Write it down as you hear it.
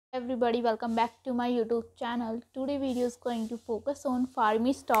Everybody, welcome back to my YouTube channel. Today video is going to focus on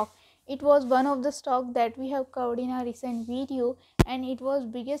Farmmi stock. It was one of the stock that we have covered in a recent video, and it was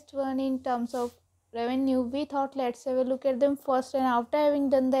biggest one in terms of revenue. We thought let's have a look at them first, and after having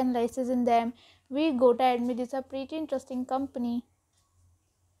done the analysis in them, we go to admit it's a pretty interesting company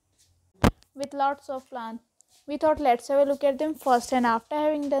with lots of plans. We thought let's have a look at them first, and after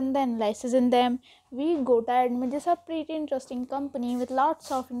having done the analysis in them, we go to admit this is a pretty interesting company with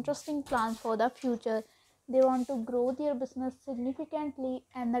lots of interesting plans for the future. They want to grow their business significantly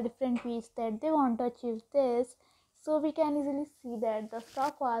and the different ways that they want to achieve this. So we can easily see that the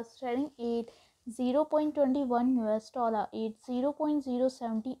stock was trading at 0.21 US dollar, at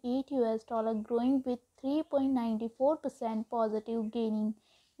 0.078 US dollar, growing with 3.94% positive gaining.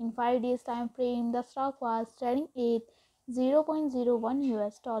 In 5 days time frame, the stock was trading at 0.01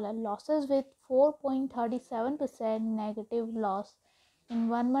 US dollar, losses with 4.37% negative loss. In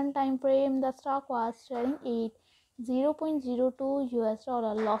 1 month time frame, the stock was trading at 0.02 US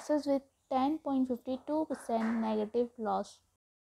dollar, losses with 10.52% negative loss.